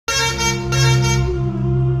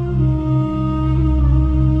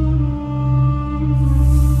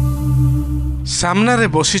सामनारे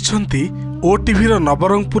बसिछंती ओटीवीर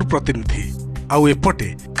नवरंगपुर प्रतिनिधि आउ एपटे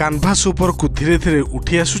कानभास उपर को धीरे धीरे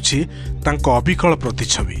उठी आसुछि तांको अबिकल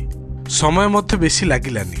प्रतिछवि। समय मध्य बेसी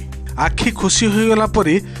लागिलानी, आखि खुशी होइगला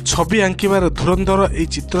परी छवि आंकिबार धुरंधर एई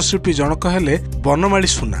चित्रशिल्पी जनक हेले बनमाली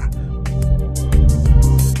सुना।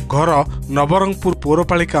 घर नवरंगपुर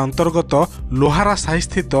पौरपालिका अंतर्गत लोहारा साही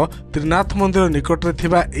स्थित त्रिनाथ मंदिर निकटरे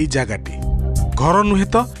थिबा एई जागाटी घर नुहे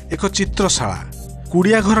तो एक चित्रशाला।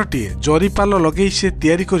 कुड़िया घरटीए जरीपाल लगे से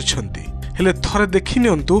तैयारी करिसेंती, हेले थरे देखि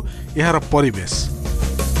नियंतु एहार परिवेश।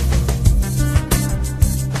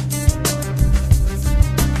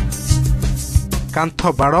 कांथ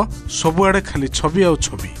बाड़ सबुआड़े खाली छवि आउ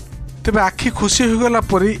छवि। तेबे आखि खुशी होगला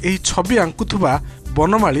परी एही छवि आंकुथुबा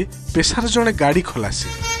बनमाली पेशार जणे गाड़ी खलासी।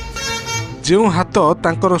 जो हाथ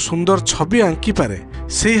तांकर सुंदर छवि आंकी पारे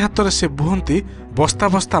सेही हाथरे से बुहंती बस्ता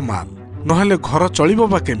बस्ता माल, नहेले घर चलिबो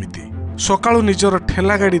बा केमिति। सकाळु निजर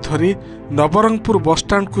ठेला गाड़ी धरी नवरंगपुर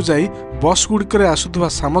बसस्टाण्ड को जाई बस गुड़िकर आसुथुवा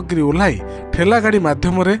सामग्री ओह्लाई ठेला गाड़ी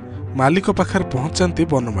माध्यम मालिक पाखरे पहुंचाती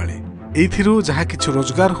बनमाली। एइथिरु जहा किछि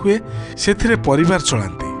रोजगार हुए सेथिरे परिवार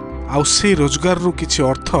चलांती, आउ सेई रोजगार रु किछि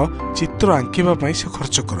अर्थ चित्र आंकिबा पई से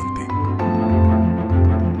खर्च करंती।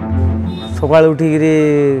 सकाळ उठिगिरी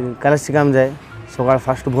कालेसी काम जाए, सकाळ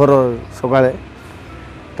फास्ट भोर सकाळे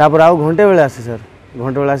तापर आउ घंटे बेले आसे सर।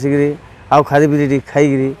 घंटे बेले आसिगिरी आउ खादी पिदी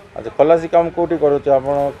खाइगिरी। अच्छा, खलासी काम कोठी करू छ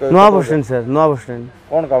आपण? नवा बस स्टैंड सर। नवा बस स्टैंड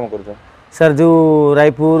कोन काम करू छ सर? जो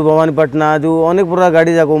रायपुर भवानीपटना जो अनेक प्रकार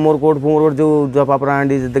गाड़ी जाको मोरकोट फुमरोट जो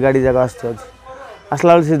पापराहांडी जते गाड़ी जाको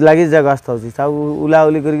आसला से लगी जगह आसता सब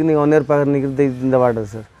उलाउली करके अनेर पाखे नहीं देवाट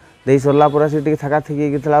सर। दे सरला पर आस थका थकी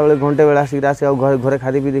बेले घंटे बेले आसिक आस घरे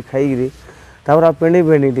खादी पीदी खाई पेंटिंग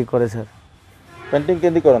फेंटिंग करे सर। पेंटिंग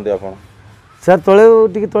केंदी करंती आपण सर?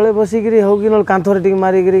 तले तले बसिक हो कि न कांथरे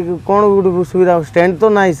मारिक कौन गोटे सुविधा स्टैंड तो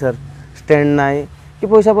ना सर। स्टैंड ना कि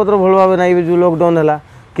पैसा पत्र भल भाव ना जो लॉकडाउन है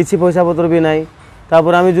किसी पैसा पत्र भी ना।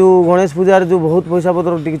 तापर आम जो गणेश पूजार जो बहुत पैसा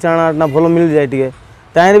पत्र टी चाणा भल मिल जाए टे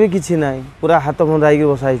ताइर भी किसी ना, पूरा हाथ बंधाई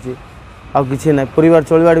बसाई आउ कि ना। परिवार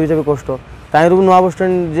चलवाड़ भी सब कष्ट ताइर नुआ बस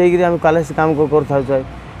स्टैंड जाइए काले से काम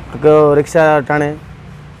कर रिक्शा टाणे।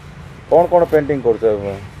 कौन कौन पेंटिंग कर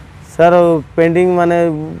सर? पेंटिंग माने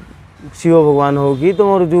शिव भगवान हो कि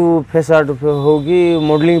तुम जो फेस आर्ट हो कि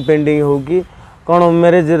मॉडलिंग पेंटिंग हो कि कौन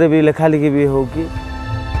मैरेज रे भी लेखा लिखी भी हो कि।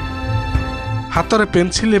 हाथ में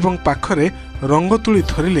पेनसिल एवं पाखरे रंग तुली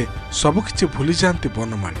धरिले सबकिछि भूली जाती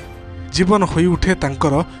बनमाली। जीवन होई उठे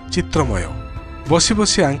तांकर चित्रमय। बसी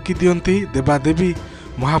बसी आंकी दियंती देवादेवी,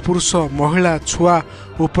 महापुरुष, महिला, छुआ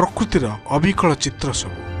और प्रकृतिर अविकल चित्र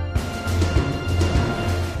सब।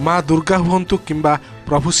 माँ दुर्गा हुंतु किंबा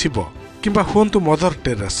प्रभु शिव किंबा हुंतु मदर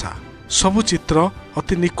टेरेसा, सबु चित्र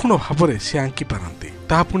अति निखुण भाव से आंकी पारती,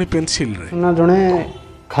 ताहा पुणी पेनसिल रे। ना जड़े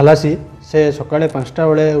खलासी से सकाळे 5टा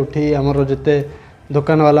बेले उठी आमर जिते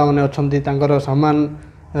दुकान वाला माने अछंती तांकर सामान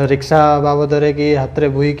रिक्शा बाबद रे कि हाथ रे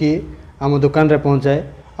बुई की आम दुकान रे पहुँचाए।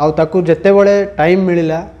 आउ ताकू जेते बड़े टाइम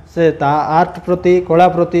मिलिला से ता आर्ट प्रति कला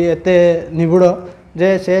प्रति एते निबुड़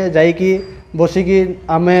जे से जाइकी बसिकी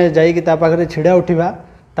आमे जाइकी ता पाखरे छिड़ा उठिबा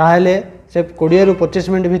ताहेले से 20 रु 25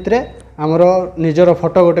 मिनट भितरे आमर निजर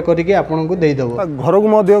फोटो गोटे करके आपन को दे देबो। घर को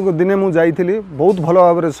मध्य दिने मु जाइथिली, बहुत भल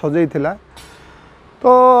भाव सजैथिला। तो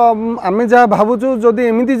आमे जा भावुछु जदि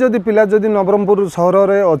एमिति जदि पिला जदि नवरंगपुर सहर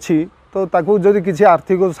रे अछि तो ताकू जदि किसी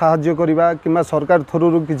आर्थिक साहाय्य करिबा किंबा सरकार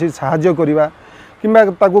थ्रू किसी साहाय्य करिबा किंबा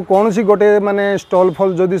ताकू कोनसी गोटे माने स्टॉल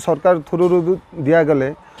फल जदि सरकार थ्रू दिया गले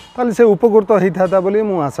ताले से उपकृत होइथाता बोली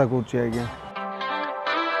मु आशा करछि। आज्ञा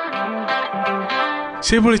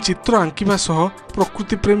से भली चित्र आंकिबा सह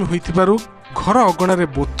प्रकृति प्रेमी होइथिबारु घर अगणारे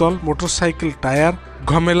बोतल, मोटरसाइकिल टायर,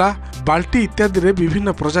 घमेला, बाल्टी इत्यादि रे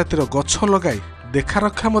विभिन्न प्रजातिर गछ लगाई देखा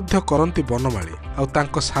रखा मध्य करंती बनमाली आउ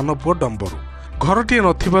तांको सान पुओ डंबरू। घरटी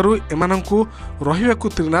नथिबारु एमानंकु रहिबाकु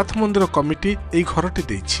त्रिनाथ मंदिर कमिटी एई घरटी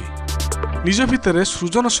देइछि। निज भितरे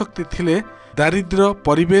सृजन शक्ति थिले दारिद्र्य,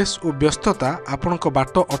 परिवेश और व्यस्तता आपणक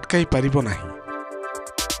बाट अटकाई पारिबो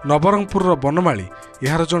नाही। नवरंगपुर बनमाली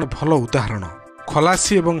यार जण भल उदाहरण।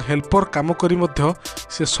 खलासी एवं हेल्पर काम करी मध्य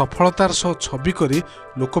से सफलतार सह छवि करी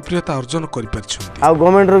लोकप्रियता अर्जन करि परछन्ती। आ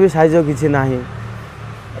गवर्नमेंट रो भी साहाय्य किछि नाही,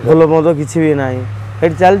 भलो मद किछि भी नाही।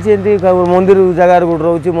 एट चलछि एंती मंदिर जगह गोट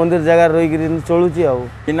रोची, मंदिर जगह रही चलुची। आ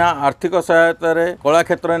बिना आर्थिक सहायता रे कला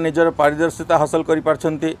क्षेत्र में निजर पारदर्शिता हासिल करि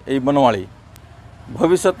परछन्ती एई बनमाली।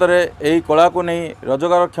 भविष्यत रे एई कला को नहीं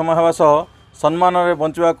रोजगार क्षम हेबा सह सम्मान रे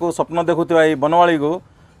बंचवा को स्वप्न देखुथिबा एई बनमाली को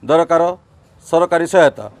दरकार सरकारी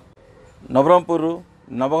सहायता। नवरंगपुर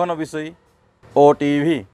नवघन विषय OTV।